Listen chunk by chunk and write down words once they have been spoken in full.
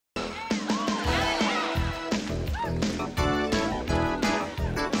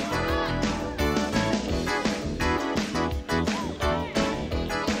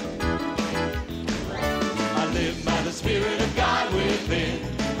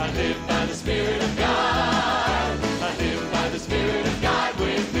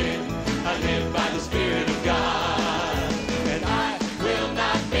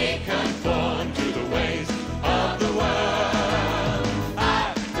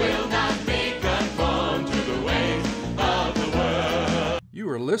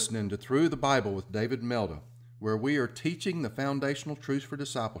listening to Through the Bible with David Melda, where we are teaching the foundational truths for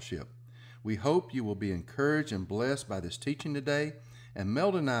discipleship. We hope you will be encouraged and blessed by this teaching today. And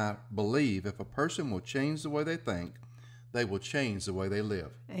Melda and I believe if a person will change the way they think, they will change the way they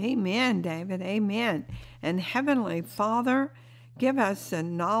live. Amen, David. Amen. And Heavenly Father, give us the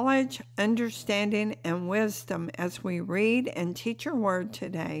knowledge, understanding, and wisdom as we read and teach your word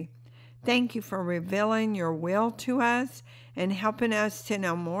today. Thank you for revealing your will to us and helping us to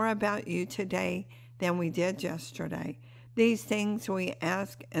know more about you today than we did yesterday. These things we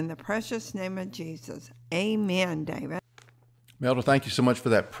ask in the precious name of Jesus. Amen, David. Melda, thank you so much for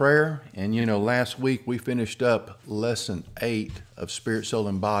that prayer. And last week we finished up lesson 8 of Spirit, Soul,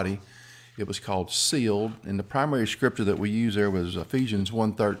 and Body. It was called Sealed. And the primary scripture that we used there was Ephesians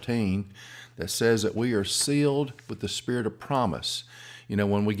 1:13 that says that we are sealed with the spirit of promise.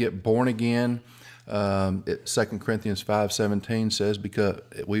 When we get born again, 2 Corinthians 5:17 says because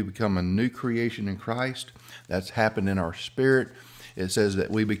we become a new creation in Christ. That's happened in our spirit. It says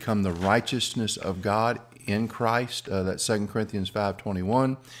that we become the righteousness of God in Christ. That's 2 Corinthians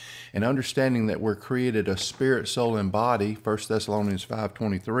 5:21. And understanding that we're created a spirit, soul, and body, 1 Thessalonians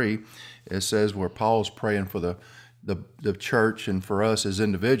 5:23, it says where Paul's praying for the church and for us as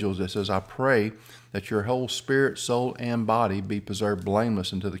individuals, it says, I pray that your whole spirit, soul, and body be preserved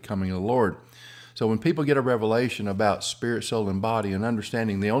blameless until the coming of the Lord. So when people get a revelation about spirit, soul, and body and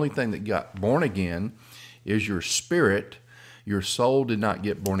understanding the only thing that got born again is your spirit, your soul did not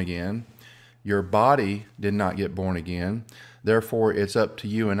get born again, your body did not get born again. Therefore, it's up to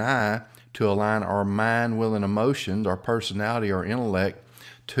you and I to align our mind, will, and emotions, our personality, our intellect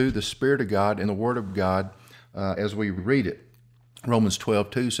to the Spirit of God and the Word of God as we read it. Romans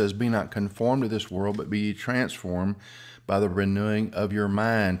 12:2 says, be not conformed to this world, but be ye transformed by the renewing of your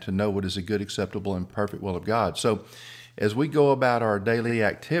mind to know what is a good, acceptable, and perfect will of God. So as we go about our daily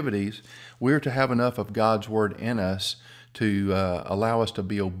activities, we're to have enough of God's Word in us to allow us to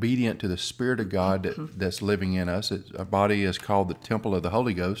be obedient to the Spirit of God that's living in us. Our body is called the temple of the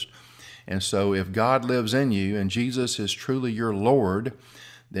Holy Ghost. And so if God lives in you and Jesus is truly your Lord,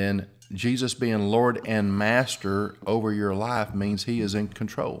 then Jesus being Lord and Master over your life means He is in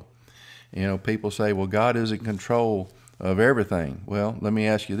control. People say, well, God is in control of everything. Well, let me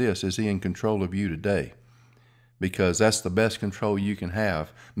ask you this. Is He in control of you today? Because that's the best control you can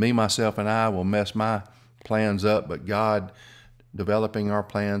have. Me, myself, and I will mess my plans up, but God developing our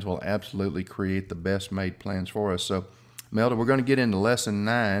plans will absolutely create the best made plans for us. So, Melda, we're going to get into lesson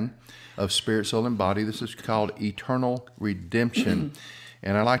 9 of Spirit, Soul, and Body. This is called Eternal Redemption.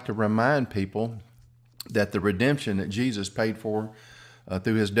 And I like to remind people that the redemption that Jesus paid for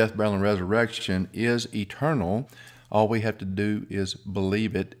through His death, burial, and resurrection is eternal. All we have to do is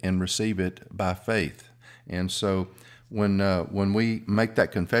believe it and receive it by faith. And so when we make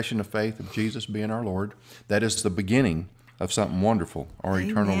that confession of faith of Jesus being our Lord, that is the beginning of something wonderful, our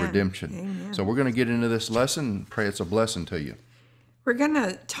eternal redemption. Amen. So we're going to get into this lesson and pray it's a blessing to you. We're going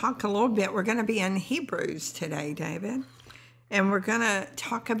to talk a little bit. We're going to be in Hebrews today, David. And we're going to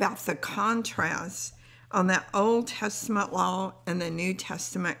talk about the contrast on the Old Testament law and the New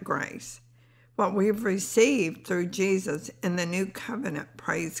Testament grace. What we've received through Jesus in the New Covenant,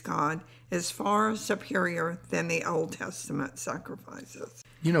 praise God, is far superior than the Old Testament sacrifices.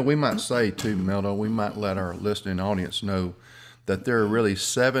 We might say too, Melda, we might let our listening audience know that there are really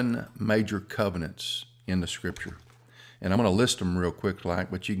 7 major covenants in the Scripture. And I'm going to list them real quick,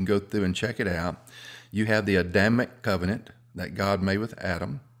 but you can go through and check it out. You have the Adamic covenant that God made with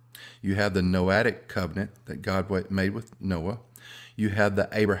Adam. You have the Noahic covenant that God made with Noah. You have the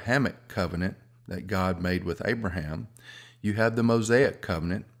Abrahamic covenant that God made with Abraham. You have the Mosaic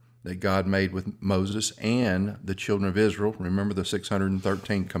covenant that God made with Moses and the children of Israel. Remember the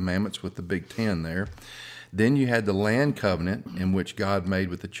 613 commandments with the big 10 there. Then you had the land covenant in which God made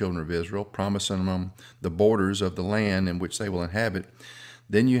with the children of Israel, promising them the borders of the land in which they will inhabit.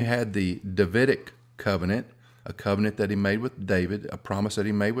 Then you had the Davidic covenant, a covenant that He made with David, a promise that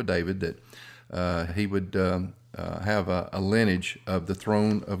He made with David that he would have a lineage of the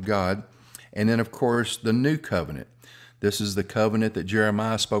throne of God. And then, of course, the new covenant. This is the covenant that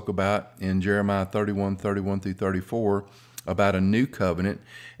Jeremiah spoke about in Jeremiah 31 through 34, about a new covenant.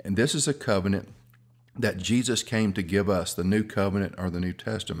 And this is a covenant that Jesus came to give us, the new covenant or the New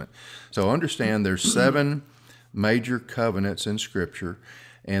Testament. So understand there's 7 major covenants in Scripture.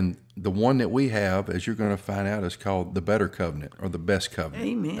 And the one that we have, as you're going to find out, is called the better covenant or the best covenant.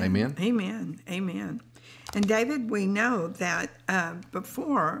 Amen. Amen? Amen. Amen. And David, we know that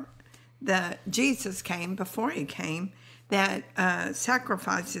before Jesus came, that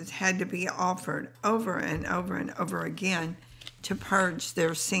sacrifices had to be offered over and over and over again to purge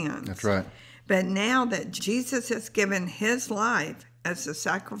their sins. That's right. But now that Jesus has given his life as a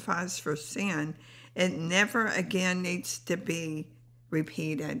sacrifice for sin, it never again needs to be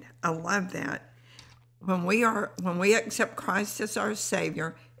repeated. I love that. When we accept Christ as our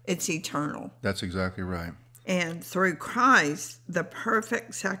Savior, it's eternal. That's exactly right. And through Christ, the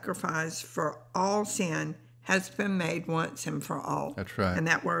perfect sacrifice for all sin has been made once and for all. That's right. And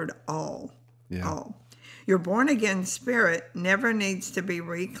that word all. Yeah. All. Your born-again spirit never needs to be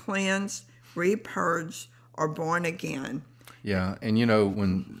re-cleansed, re-purged, or born again. Yeah, and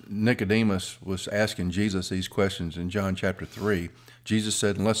when Nicodemus was asking Jesus these questions in John chapter 3, Jesus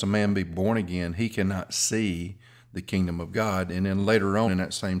said, unless a man be born again, he cannot see the kingdom of God. And then later on in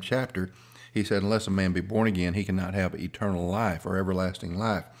that same chapter, he said, unless a man be born again, he cannot have eternal life or everlasting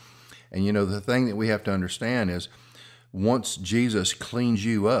life. And the thing that we have to understand is once Jesus cleans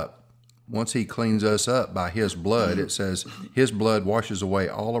you up, once he cleans us up by his blood, it says his blood washes away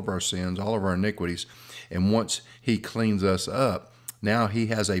all of our sins, all of our iniquities. And once he cleans us up, now he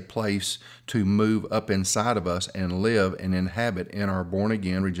has a place to move up inside of us and live and inhabit in our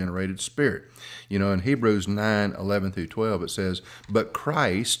born-again, regenerated spirit. In Hebrews 9:11-12, it says, but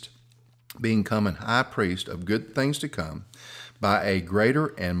Christ, being come an high priest of good things to come, by a greater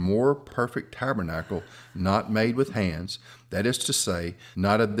and more perfect tabernacle, not made with hands, that is to say,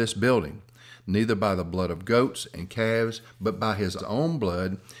 not of this building, neither by the blood of goats and calves, but by his own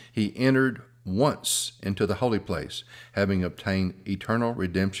blood, he entered once into the holy place, having obtained eternal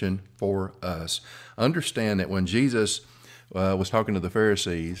redemption for us. Understand that when Jesus was talking to the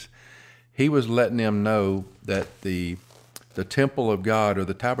Pharisees, he was letting them know that the temple of God, or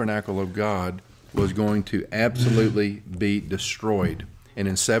the tabernacle of God, was going to absolutely be destroyed. And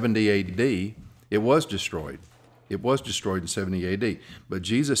in 70 AD, it was destroyed. It was destroyed in 70 AD. But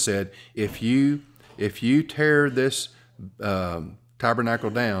Jesus said, if you tear this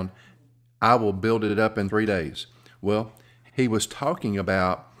tabernacle down, I will build it up in 3 days. Well, he was talking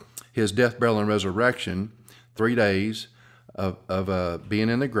about his death, burial, and resurrection, 3 days of being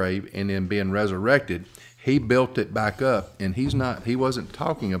in the grave and then being resurrected. He built it back up, and he wasn't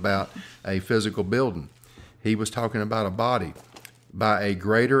talking about a physical building. He was talking about a body. By a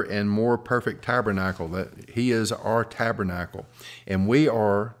greater and more perfect tabernacle, that he is our tabernacle. And we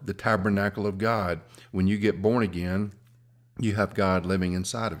are the tabernacle of God. When you get born again, you have God living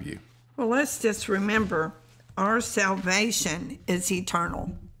inside of you. Well, let's just remember, our salvation is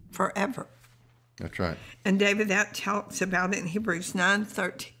eternal, forever. That's right. And David, that talks about it in Hebrews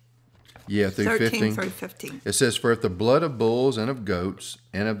 9:13. Yeah, through 15. Through 15. It says, for if the blood of bulls and of goats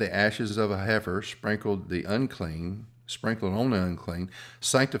and of the ashes of a heifer sprinkled on the unclean,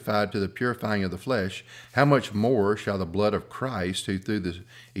 sanctified to the purifying of the flesh, how much more shall the blood of Christ, who through the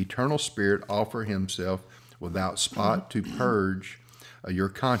eternal Spirit offer himself without spot to purge your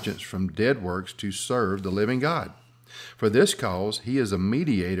conscience from dead works to serve the living God? For this cause he is a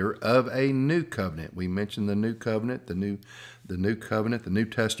mediator of a new covenant. We mentioned the new covenant, the new covenant, the New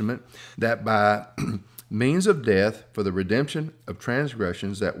Testament, that by means of death for the redemption of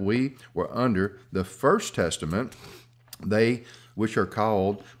transgressions that we were under the first testament, they which are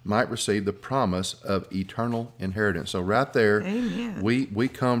called might receive the promise of eternal inheritance. So right there, Amen. we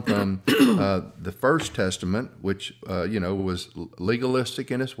come from the first testament, which was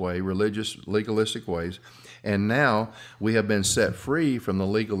legalistic in its way, religious legalistic ways, and now we have been set free from the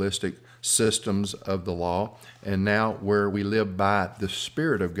legalistic systems of the law, and now where we live by the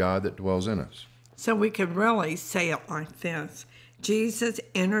Spirit of God that dwells in us. So we could really say it like this: Jesus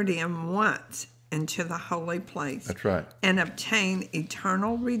entered in once into the holy place. That's right. And obtained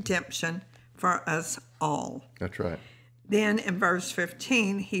eternal redemption for us all. That's right. Then in verse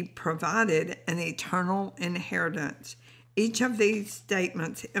 15, he provided an eternal inheritance. Each of these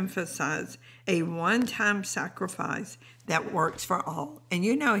statements emphasize a one-time sacrifice that works for all. And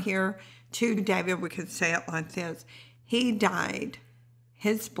here too, David, we could say it like this: he died,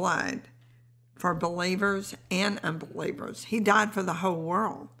 his blood, for believers and unbelievers. He died for the whole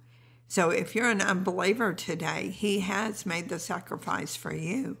world. So if you're an unbeliever today, he has made the sacrifice for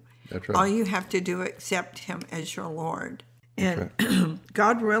you. That's right. All you have to do is accept him as your Lord. And right.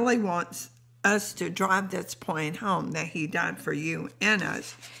 God really wants us to drive this point home, that he died for you and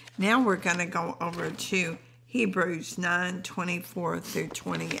us. Now we're going to go over to Hebrews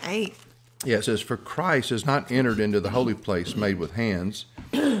 9:24-28. Yeah, it says, for Christ has not entered into the holy place made with hands,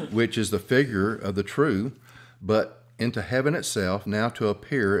 which is the figure of the true, but into heaven itself, now to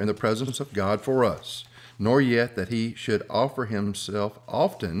appear in the presence of God for us, nor yet that he should offer himself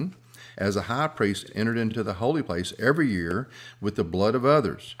often, as a high priest entered into the holy place every year with the blood of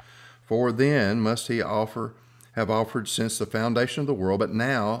others. For then must he offer have offered since the foundation of the world, but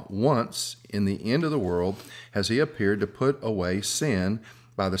now, once in the end of the world, has he appeared to put away sin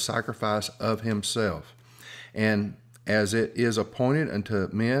by the sacrifice of himself. And as it is appointed unto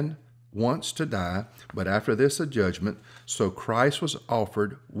men once to die, but after this a judgment, so Christ was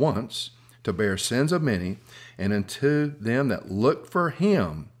offered once to bear sins of many, and unto them that look for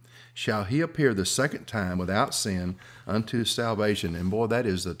him shall he appear the second time without sin unto salvation. And boy, that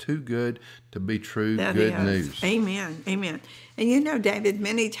is the too good to be true good news. Amen. Amen. And you know, David,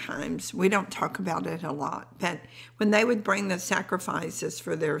 many times, we don't talk about it a lot, but when they would bring the sacrifices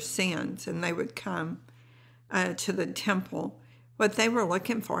for their sins and they would come to the temple, what they were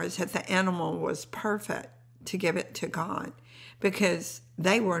looking for is that the animal was perfect to give it to God, because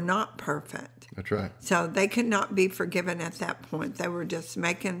they were not perfect. That's right. So they could not be forgiven at that point. They were just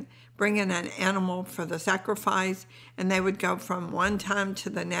bringing an animal for the sacrifice, and they would go from one time to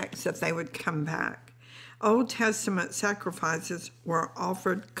the next that they would come back. Old Testament sacrifices were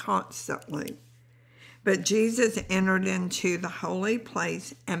offered constantly, but Jesus entered into the holy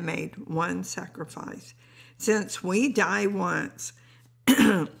place and made one sacrifice. Since we die once,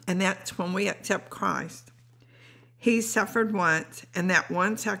 and that's when we accept Christ, he suffered once, and that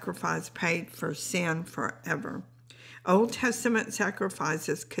one sacrifice paid for sin forever. Old Testament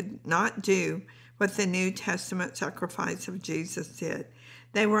sacrifices could not do what the New Testament sacrifice of Jesus did.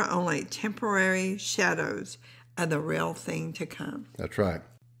 They were only temporary shadows of the real thing to come. That's right.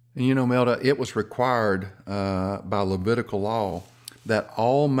 And you know, Melda, it was required by Levitical law that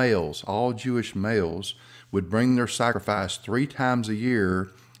all males, all Jewish males, would bring their sacrifice 3 times a year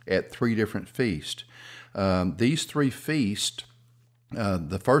at 3 different feasts. These 3 feasts,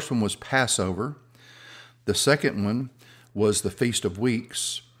 the first one was Passover, the second one was the Feast of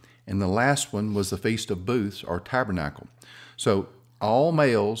Weeks, and the last one was the Feast of Booths or Tabernacle. So all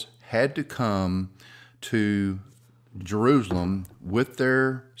males had to come to Jerusalem with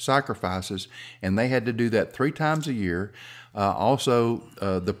their sacrifices, and they had to do that 3 times a year. Also,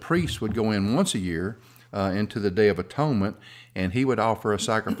 the priest would go in once a year into the Day of Atonement, and he would offer a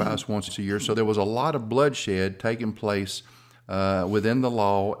sacrifice once a year. So there was a lot of bloodshed taking place within the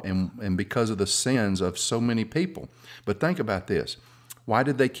law and because of the sins of so many people. But think about this. Why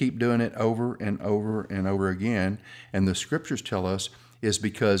did they keep doing it over and over and over again? And the scriptures tell us is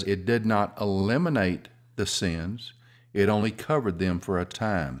because it did not eliminate the sins. It only covered them for a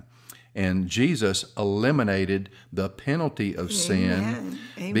time. And Jesus eliminated the penalty of sin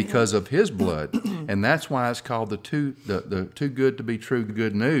because of his blood. And that's why it's called the too good to be true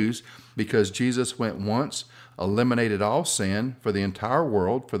good news, because Jesus went once, eliminated all sin for the entire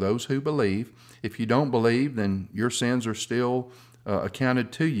world, for those who believe. If you don't believe, then your sins are still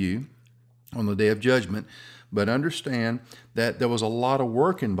accounted to you on the day of judgment. But understand that there was a lot of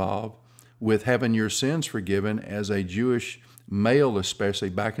work involved with having your sins forgiven as a Jewish male, especially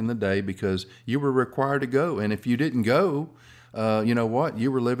back in the day, because you were required to go. And if you didn't go, you know what?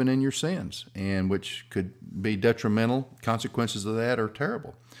 You were living in your sins, and which could be detrimental. Consequences of that are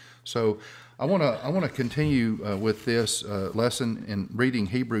terrible. So I want to continue with this lesson in reading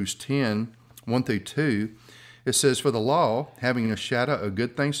Hebrews 10, 1 through 2. It says, "For the law, having a shadow of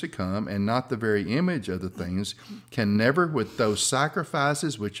good things to come, and not the very image of the things, can never, with those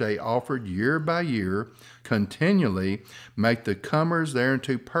sacrifices which they offered year by year, continually make the comers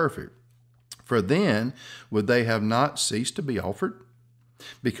thereunto perfect. For then would they have not ceased to be offered?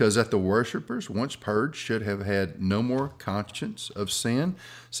 Because that the worshippers, once purged, should have had no more conscience of sin."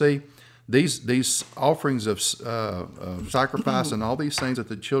 See, these offerings of sacrifice and all these things that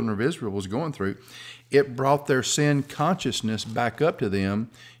the children of Israel was going through, it brought their sin consciousness back up to them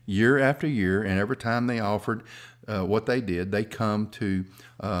year after year, and every time they offered what they did, they come to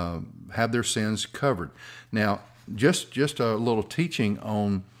have their sins covered. Now, just a little teaching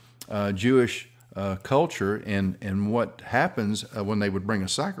on Jewish culture and what happens when they would bring a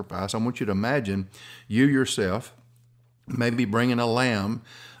sacrifice. I want you to imagine you yourself maybe bringing a lamb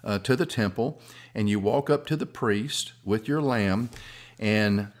to the temple, and you walk up to the priest with your lamb,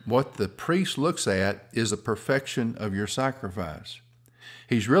 and what the priest looks at is the perfection of your sacrifice.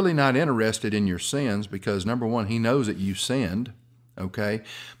 He's really not interested in your sins because, number one, he knows that you sinned, okay?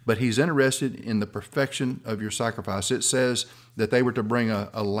 But he's interested in the perfection of your sacrifice. It says that they were to bring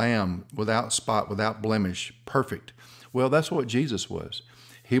a lamb without spot, without blemish, perfect. Well, that's what Jesus was.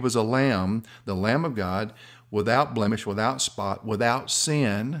 He was a lamb, the Lamb of God, without blemish, without spot, without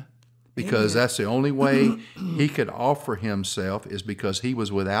sin, because that's the only way he could offer himself, is because he was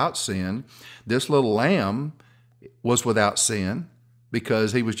without sin. This little lamb was without sin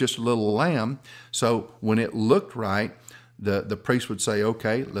because he was just a little lamb. So when it looked right, the priest would say,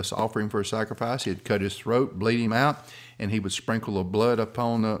 okay, let's offer him for a sacrifice. He'd cut his throat, bleed him out, and he would sprinkle the blood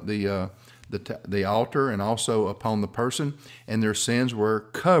upon the altar and also upon the person, and their sins were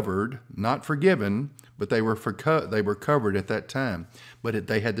covered, not forgiven, but they were covered at that time. But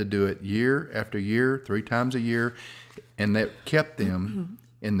they had to do it year after year, 3 times a year, and that kept them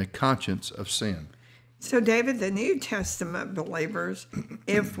in the conscience of sin. So, David, the New Testament believers,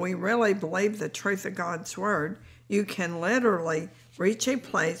 if we really believe the truth of God's word, you can literally reach a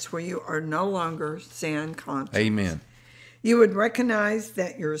place where you are no longer sin conscious. Amen. You would recognize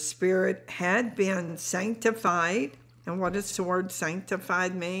that your spirit had been sanctified. And what does the word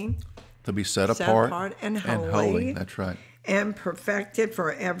sanctified mean? To be set apart and holy. That's right. And perfected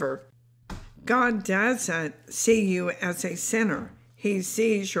forever. God doesn't see you as a sinner. He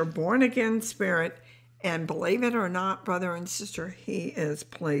sees your born-again spirit, and believe it or not, brother and sister, he is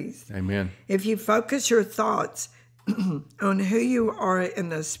pleased. Amen. If you focus your thoughts on who you are in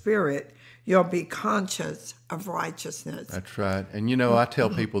the spirit, you'll be conscious of righteousness. That's right. And you know, I tell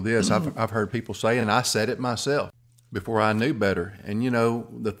people this. I've heard people say, and I said it myself before I knew better. And you know,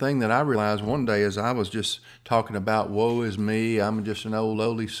 the thing that I realized one day is I was just talking about, woe is me. I'm just an old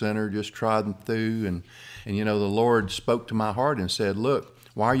lowly sinner, just trodden through. And you know, the Lord spoke to my heart and said, look,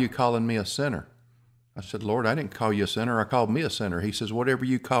 why are you calling me a sinner? I said, Lord, I didn't call you a sinner. I called me a sinner. He says, whatever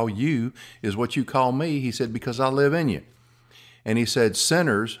you call you is what you call me. He said, because I live in you. And he said,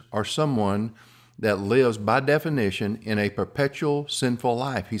 sinners are someone that lives by definition in a perpetual sinful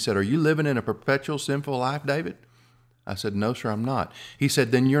life. He said, are you living in a perpetual sinful life, David? I said, no, sir, I'm not. He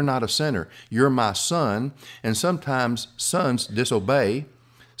said, then you're not a sinner. You're my son. And sometimes sons disobey.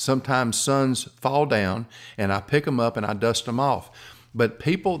 Sometimes sons fall down, and I pick them up and I dust them off. But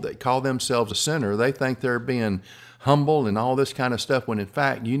people that call themselves a sinner, they think they're being humble and all this kind of stuff, when in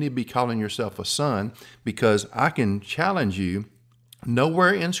fact, you need to be calling yourself a son, because I can challenge you,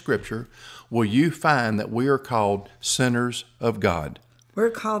 nowhere in Scripture will you find that we are called sinners of God. We're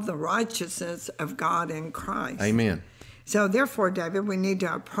called the righteousness of God in Christ. Amen. So therefore, David, we need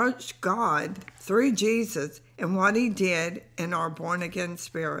to approach God through Jesus and what he did in our born-again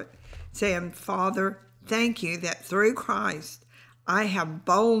spirit, saying, Father, thank you that through Christ, I have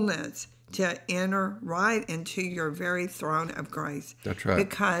boldness to enter right into your very throne of grace. That's right.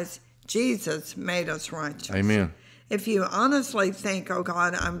 Because Jesus made us righteous. Amen. If you honestly think, oh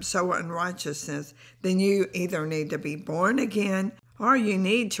God, I'm so unrighteousness, then you either need to be born again or you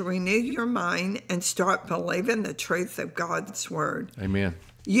need to renew your mind and start believing the truth of God's word. Amen.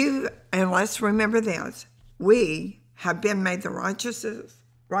 And let's remember this, we have been made the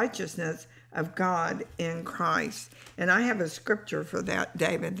righteousness of God in Christ. And I have a scripture for that,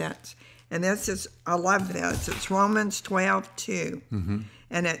 David. I love this. It's Romans 12:2. Mm-hmm.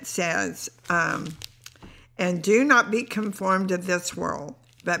 And it says, and do not be conformed to this world,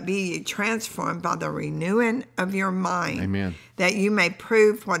 but be ye transformed by the renewing of your mind. Amen. That you may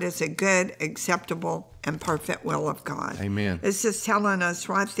prove what is a good, acceptable, and perfect will of God. Amen. It's just telling us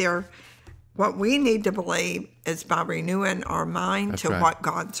right there, what we need to believe is by renewing our mind to what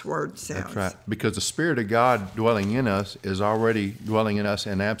God's word says. That's right. Because the Spirit of God dwelling in us is already dwelling in us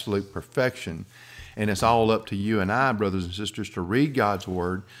in absolute perfection. And it's all up to you and I, brothers and sisters, to read God's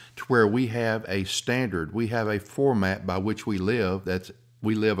word to where we have a standard. We have a format by which we live.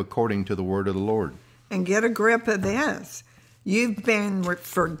 We live according to the word of the Lord. And get a grip of this. You've been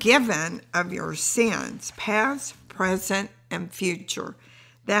forgiven of your sins, past, present, and future.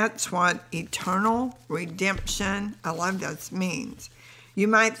 That's what eternal redemption, I love this, means. You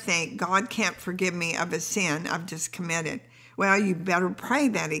might think, God can't forgive me of a sin I've just committed. Well, you better pray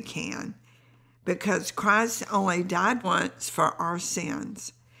that he can, because Christ only died once for our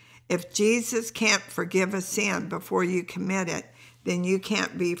sins. If Jesus can't forgive a sin before you commit it, then you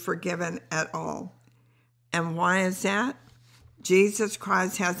can't be forgiven at all. And why is that? Jesus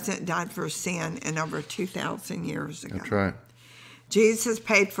Christ hasn't died for sin in over 2,000 years ago. That's right. Jesus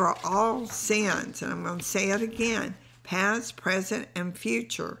paid for all sins, and I'm going to say it again, past, present, and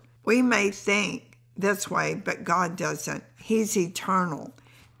future. We may think this way, but God doesn't. He's eternal.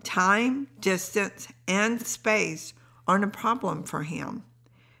 Time, distance, and space aren't a problem for him.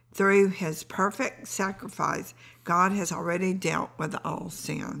 Through his perfect sacrifice, God has already dealt with all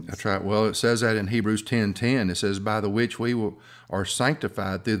sins. That's right. Well, it says that in Hebrews 10:10. It says, by the which we are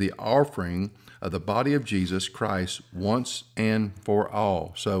sanctified through the offering of the body of Jesus Christ once and for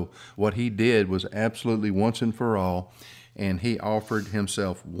all. So what he did was absolutely once and for all, and he offered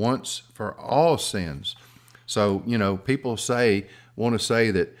himself once for all sins. So, you know, people want to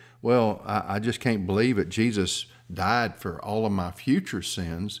say that, well, I just can't believe that Jesus died for all of my future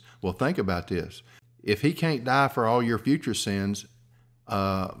sins. Well, think about this. If he can't die for all your future sins,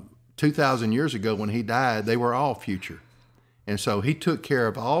 2,000 years ago when he died, they were all future. And so he took care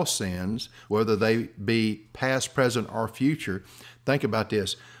of all sins, whether they be past, present, or future. Think about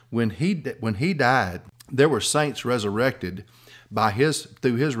this. When he died, there were saints resurrected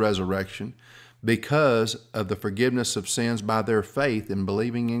through his resurrection because of the forgiveness of sins by their faith in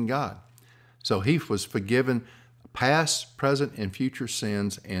believing in God. So he was forgiven past, present, and future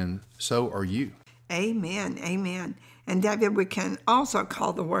sins, and so are you. Amen. Amen. And David, we can also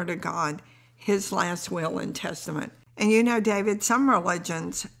call the Word of God his last will and testament. And you know, David, some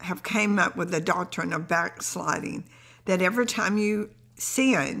religions have came up with the doctrine of backsliding, that every time you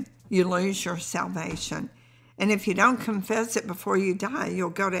sin, you lose your salvation. And if you don't confess it before you die, you'll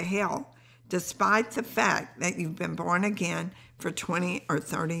go to hell, despite the fact that you've been born again for 20 or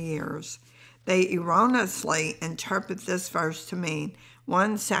 30 years. They erroneously interpret this verse to mean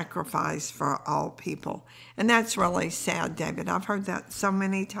one sacrifice for all people. And that's really sad, David. I've heard that so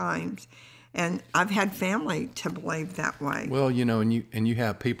many times. And I've had family to believe that way. Well, you know, and you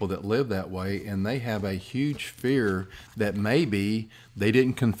have people that live that way, and they have a huge fear that maybe they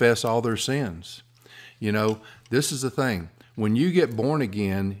didn't confess all their sins. You know, this is the thing. When you get born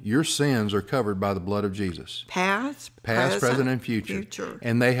again, your sins are covered by the blood of Jesus. Past, present, and future.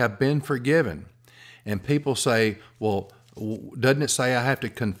 And they have been forgiven. And people say, well, doesn't it say I have to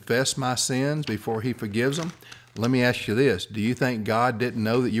confess my sins before he forgives them? Let me ask you this. Do you think God didn't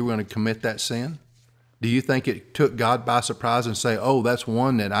know that you were going to commit that sin? Do you think it took God by surprise and say, oh, that's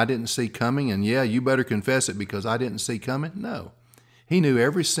one that I didn't see coming, and yeah, you better confess it because I didn't see coming? No. He knew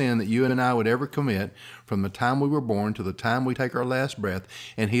every sin that you and I would ever commit from the time we were born to the time we take our last breath,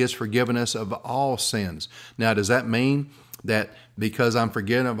 and he has forgiven us of all sins. Now, does that mean that because I'm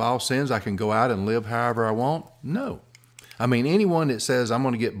forgiven of all sins, I can go out and live however I want? No. I mean, anyone that says I'm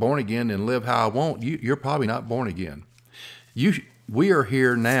going to get born again and live how I want, you're probably not born again. We are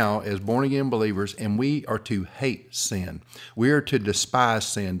here now as born-again believers, and we are to hate sin. We are to despise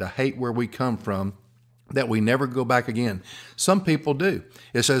sin, to hate where we come from, that we never go back again. Some people do.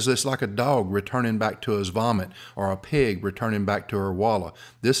 It says it's like a dog returning back to his vomit, or a pig returning back to her wallow.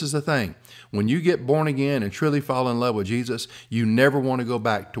 This is the thing. When you get born again and truly fall in love with Jesus, you never want to go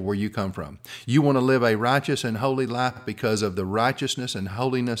back to where you come from. You want to live a righteous and holy life because of the righteousness and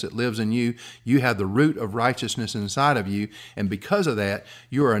holiness that lives in you. You have the root of righteousness inside of you, and because of that,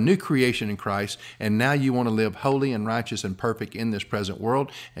 you are a new creation in Christ, and now you want to live holy and righteous and perfect in this present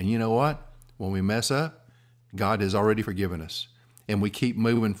world. And you know what? When we mess up, God has already forgiven us, and we keep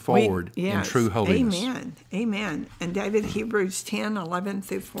moving forward in true holiness. Amen. Amen. And David, Hebrews 10, 11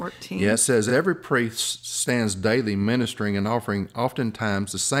 through 14. Yeah, it says, every priest stands daily ministering and offering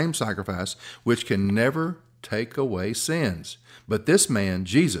oftentimes the same sacrifice, which can never take away sins. But this man,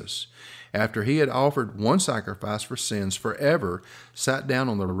 Jesus, after he had offered one sacrifice for sins forever, sat down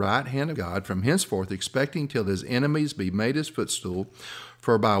on the right hand of God from henceforth, expecting till his enemies be made his footstool.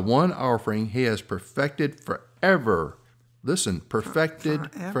 For by one offering he has perfected forever. Listen,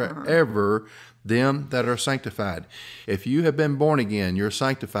 perfected forever them that are sanctified. If you have been born again, you're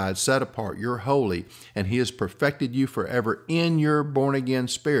sanctified, set apart, you're holy, and he has perfected you forever in your born again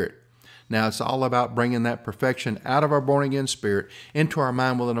spirit. Now, it's all about bringing that perfection out of our born-again spirit into our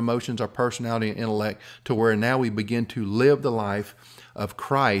mind, will, and emotions, our personality and intellect, to where now we begin to live the life of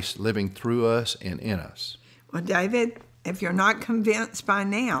Christ living through us and in us. Well, David, if you're not convinced by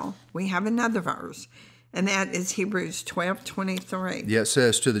now, we have another verse, and that is Hebrews 12:23. Yeah, it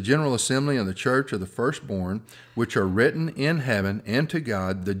says, to the general assembly and the church of the firstborn, which are written in heaven, and to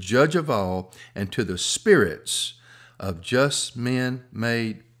God, the judge of all, and to the spirits of just men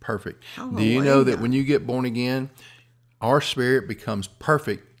made perfect. Hallelujah. Do you know that when you get born again, our spirit becomes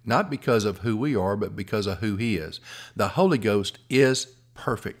perfect, not because of who we are, but because of who he is. The Holy Ghost is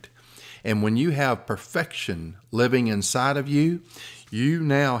perfect. And when you have perfection living inside of you, you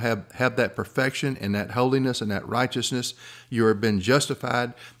now have that perfection and that holiness and that righteousness. You have been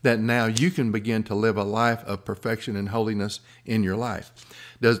justified, that now you can begin to live a life of perfection and holiness in your life.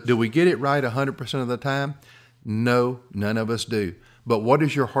 Do we get it right 100% of the time? No, none of us do. But what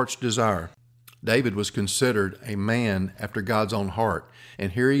is your heart's desire? David was considered a man after God's own heart.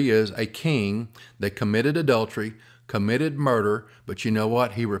 And here he is, a king that committed adultery, committed murder, but you know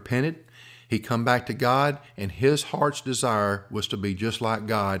what? He repented. He come back to God, and his heart's desire was to be just like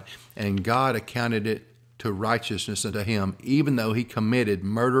God, and God accounted it to righteousness unto him, even though he committed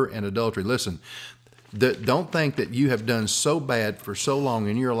murder and adultery. Listen, don't think that you have done so bad for so long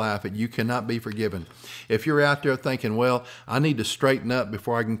in your life that you cannot be forgiven. If you're out there thinking, well, I need to straighten up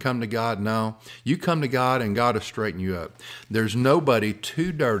before I can come to God, no. You come to God and God will straighten you up. There's nobody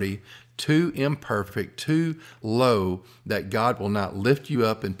too dirty, too imperfect, too low, that God will not lift you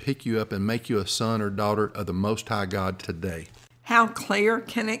up and pick you up and make you a son or daughter of the Most High God today. How clear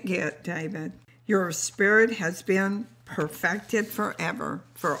can it get, David? Your spirit has been perfected forever,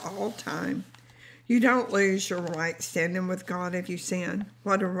 for all time. You don't lose your right standing with God if you sin.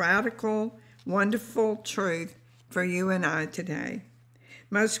 What a radical, wonderful truth for you and I today.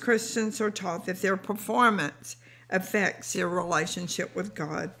 Most Christians are taught that their performance affects your relationship with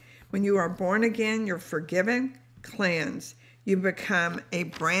God. When you are born again, you're forgiven, cleansed. You become a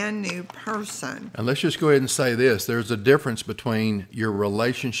brand new person. And let's just go ahead and say this. There's a difference between your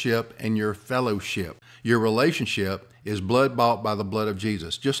relationship and your fellowship. Your relationship is blood bought by the blood of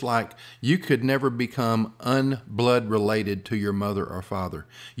Jesus. Just like you could never become unblood related to your mother or father.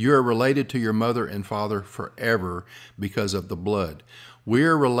 You are related to your mother and father forever because of the blood. We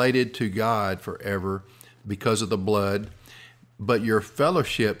are related to God forever because of the blood, but your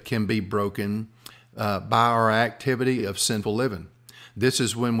fellowship can be broken by our activity of sinful living. This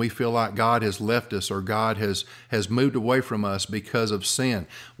is when we feel like God has left us or God has moved away from us because of sin.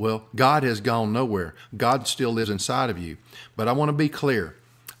 Well, God has gone nowhere. God still lives inside of you. But I want to be clear.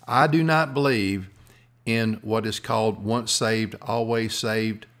 I do not believe in what is called once saved, always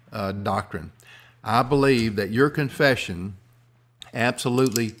saved doctrine. I believe that your confession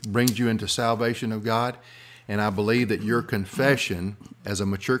absolutely brings you into salvation of God. And I believe that your confession, as a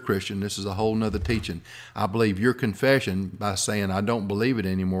mature Christian, this is a whole nother teaching. I believe your confession, by saying I don't believe it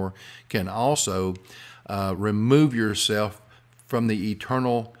anymore, can also remove yourself from the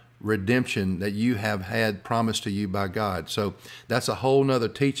eternal redemption that you have had promised to you by God. So that's a whole nother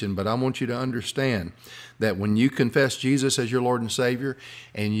teaching, but I want you to understand that when you confess Jesus as your Lord and Savior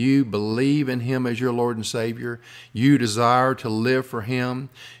and you believe in Him as your Lord and Savior, you desire to live for Him,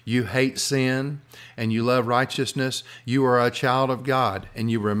 you hate sin, and you love righteousness, you are a child of God,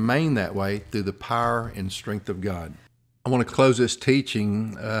 and you remain that way through the power and strength of God. I want to close this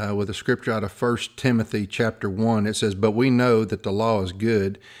teaching with a scripture out of 1 Timothy chapter 1. It says, "But we know that the law is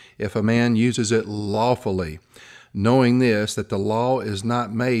good if a man uses it lawfully, knowing this, that the law is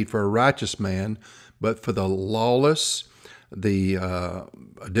not made for a righteous man, but for the lawless, the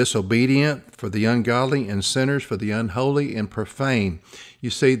disobedient, for the ungodly, and sinners, for the unholy and profane."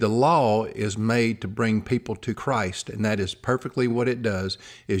 You see, the law is made to bring people to Christ, and that is perfectly what it does,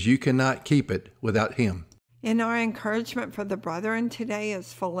 is you cannot keep it without Him. And our encouragement for the brethren today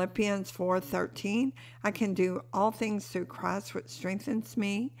is Philippians 4:13. I can do all things through Christ, which strengthens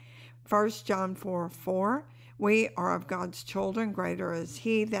me. 1 John 4:4. We are of God's children. Greater is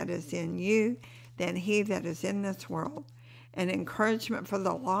He that is in you than he that is in this world. And encouragement for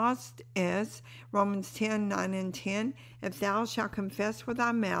the lost is Romans 10:9 and 10. If thou shalt confess with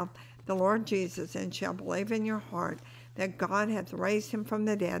thy mouth the Lord Jesus, and shalt believe in your heart that God hath raised him from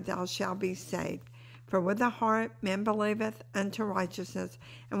the dead, thou shalt be saved. For with the heart man believeth unto righteousness,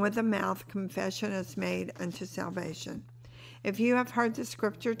 and with the mouth confession is made unto salvation. If you have heard the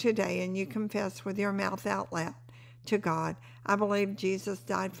scripture today and you confess with your mouth out loud to God, I believe Jesus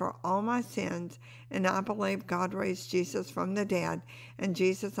died for all my sins, and I believe God raised Jesus from the dead. And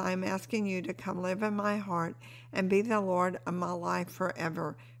Jesus, I am asking you to come live in my heart and be the Lord of my life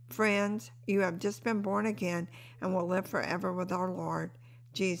forever. Friends, you have just been born again and will live forever with our Lord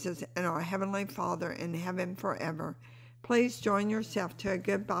Jesus and our Heavenly Father in heaven forever. Please join yourself to a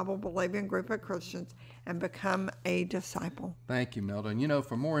good Bible-believing group of Christians and become a disciple. Thank you, Melda. And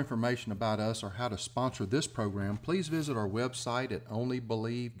for more information about us or how to sponsor this program, please visit our website at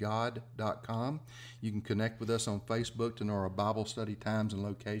onlybelievegod.com. You can connect with us on Facebook to know our Bible study times and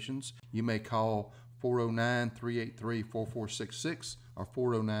locations. You may call 409-383-4466 or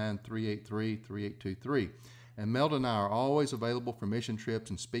 409-383-3823. And Melda and I are always available for mission trips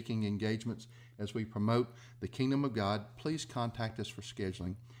and speaking engagements as we promote the Kingdom of God. Please contact us for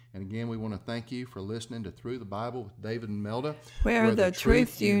scheduling. And again, we want to thank you for listening to Through the Bible with David and Melda, where the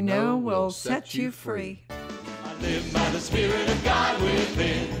truth you know will set you free. I live by the Spirit of God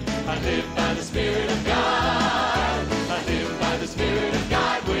within. I live by the Spirit of God.